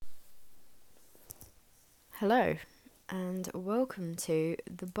Hello, and welcome to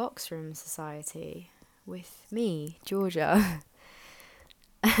the Box Room Society with me, Georgia.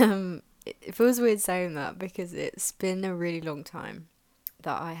 It feels weird saying that because it's been a really long time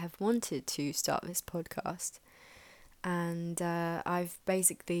that I have wanted to start this podcast, and I've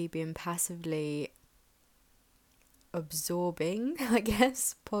basically been passively absorbing, I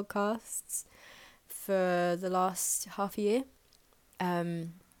guess, podcasts for the last half a year.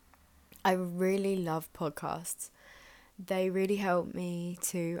 I really love podcasts. They really help me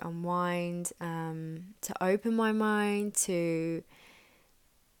to unwind, to open my mind, to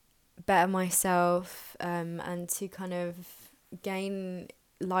better myself, and to kind of gain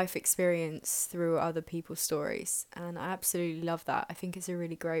life experience through other people's stories. And I absolutely love that. I think it's a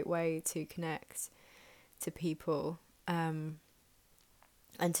really great way to connect to people, and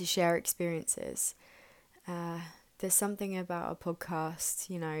to share experiences. There's something about a podcast,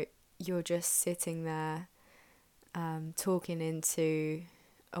 you're just sitting there talking into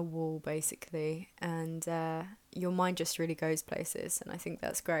a wall basically, and your mind just really goes places, and I think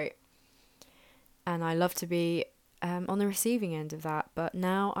that's great. And I love to be on the receiving end of that, but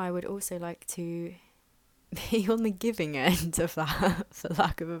now I would also like to be on the giving end of that, for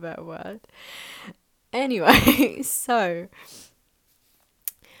lack of a better word. Anyway, so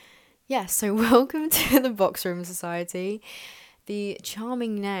welcome to the Box Room Society. The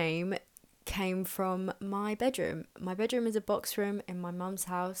charming name came from my bedroom. My bedroom is a box room in my mum's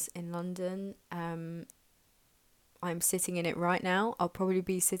house in London. I'm sitting in it right now. I'll probably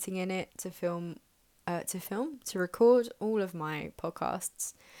be sitting in it to record all of my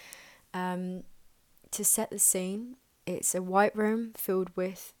podcasts. To set the scene, it's a white room filled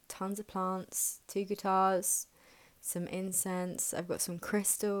with tons of plants, two guitars, some incense. I've got some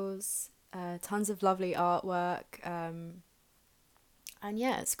crystals, tons of lovely artwork. And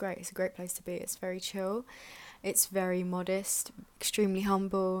yeah, it's great. It's a great place to be. It's very chill. It's very modest, extremely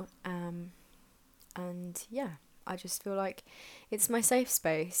humble. And yeah, I just feel like it's my safe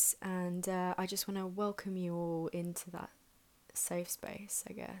space. And I just want to welcome you all into that safe space,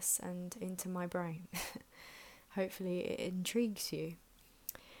 I guess, and into my brain. Hopefully it intrigues you.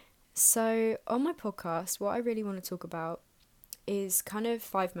 So on my podcast, what I really want to talk about is kind of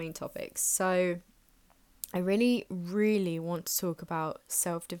 5 main topics. So I really, really want to talk about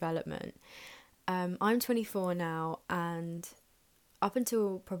self-development. I'm 24 now, and up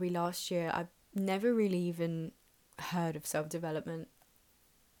until probably last year, I've never really even heard of self-development,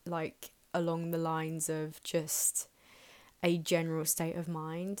 like along the lines of just a general state of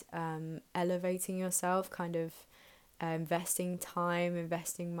mind, elevating yourself, kind of investing time,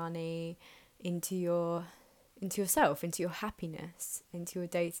 investing money into yourself, into your happiness, into your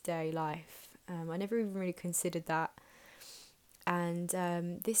day-to-day life. I never even really considered that. And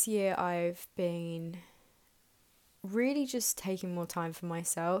this year I've been really just taking more time for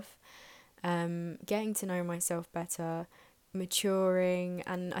myself, getting to know myself better, maturing,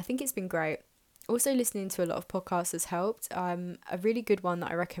 and I think it's been great. Also, listening to a lot of podcasts has helped. A really good one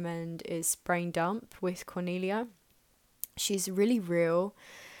that I recommend is Brain Dump with Cornelia. She's really real.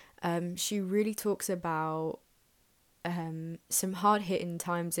 She really talks about some hard-hitting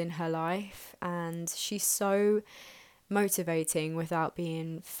times in her life, and she's so motivating without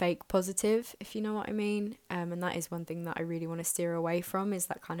being fake positive, if you know what I mean. And that is one thing that I really want to steer away from, is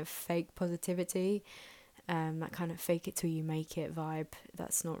that kind of fake positivity, that kind of fake it till you make it vibe.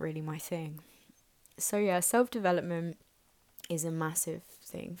 That's not really my thing. So yeah, self-development is a massive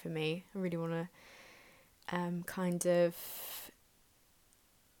thing for me. I really want to kind of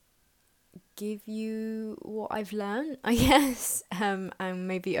give you what I've learned, I guess, and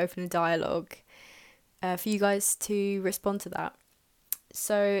maybe open a dialogue for you guys to respond to that.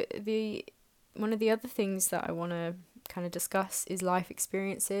 So one of the other things that I want to kind of discuss is life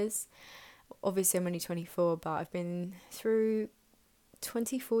experiences. Obviously, I'm only 24, but I've been through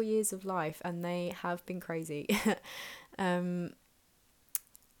 24 years of life, and they have been crazy. And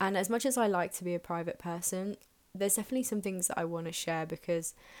as much as I like to be a private person, there's definitely some things that I want to share,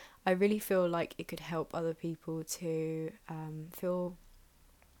 because I really feel like it could help other people to feel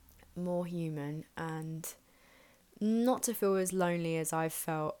more human, and not to feel as lonely as I've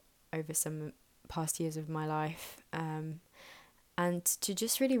felt over some past years of my life. And to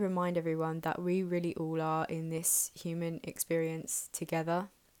just really remind everyone that we really all are in this human experience together,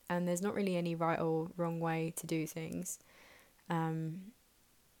 and there's not really any right or wrong way to do things. And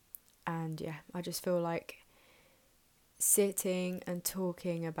yeah, I just feel like sitting and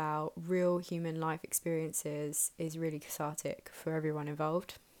talking about real human life experiences is really cathartic for everyone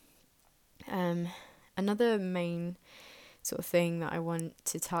involved. Another main sort of thing that I want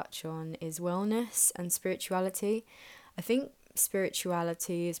to touch on is wellness and spirituality. I think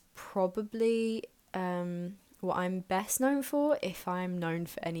spirituality is probably what I'm best known for, if I'm known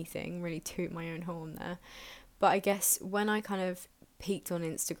for anything, really toot my own horn there. But I guess when I kind of peaked on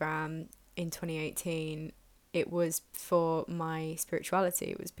Instagram in 2018, it was for my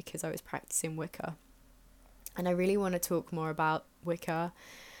spirituality. It was because I was practicing Wicca. And I really want to talk more about Wicca,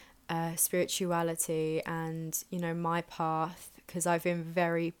 spirituality, and, my path, because I've been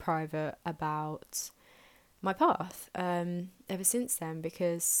very private about my path ever since then,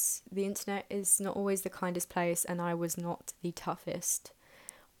 because the internet is not always the kindest place, and I was not the toughest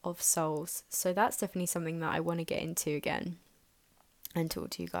of souls. So that's definitely something that I want to get into again and talk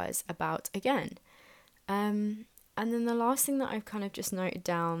to you guys about again. And then the last thing that I've kind of just noted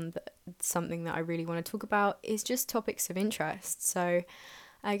down, that something that I really want to talk about, is just topics of interest. So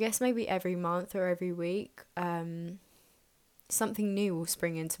I guess maybe every month or every week, something new will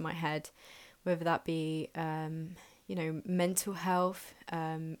spring into my head, whether that be, mental health,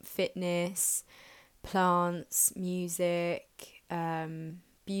 fitness, plants, music,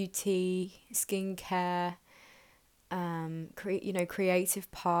 beauty, skincare,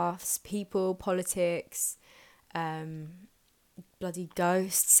 creative paths, people, politics, bloody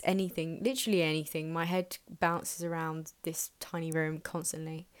ghosts, anything, literally anything. My head bounces around this tiny room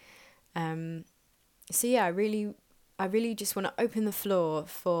constantly. So yeah, I really just want to open the floor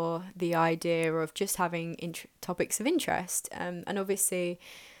for the idea of just having topics of interest. And obviously,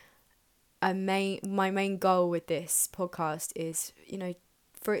 my main goal with this podcast is,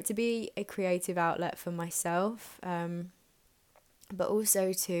 for it to be a creative outlet for myself, but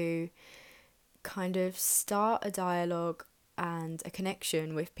also to kind of start a dialogue and a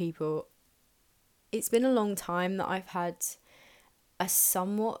connection with people. It's been a long time that I've had a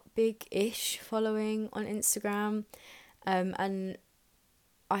somewhat big-ish following on Instagram, and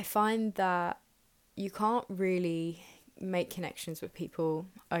I find that you can't really make connections with people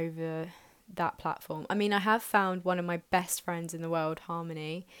over that platform. I mean, I have found one of my best friends in the world,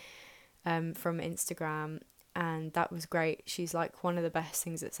 Harmony, from Instagram, and that was great. She's like one of the best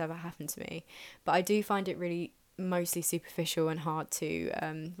things that's ever happened to me. But I do find it really mostly superficial and hard to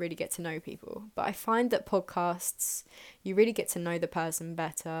really get to know people. But I find that podcasts, you really get to know the person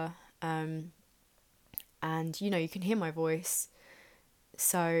better, and you can hear my voice,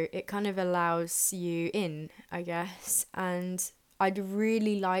 so it kind of allows you in, I guess. And I'd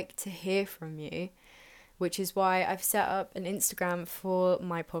really like to hear from you, which is why I've set up an Instagram for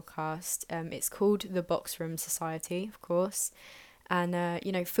my podcast. It's called The Box Room Society, of course. And,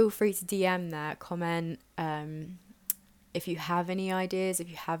 feel free to DM there, comment, if you have any ideas, if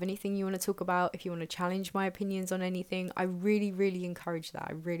you have anything you want to talk about, if you want to challenge my opinions on anything. I really, really encourage that.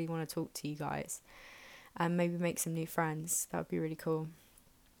 I really want to talk to you guys and maybe make some new friends. That would be really cool.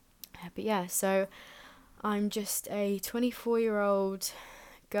 But yeah, so I'm just a 24-year-old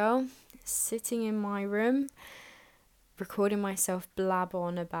girl sitting in my room, recording myself blab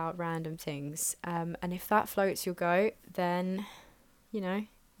on about random things. And if that floats your goat, then,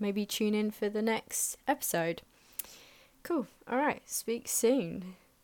 maybe tune in for the next episode. Cool. All right. Speak soon.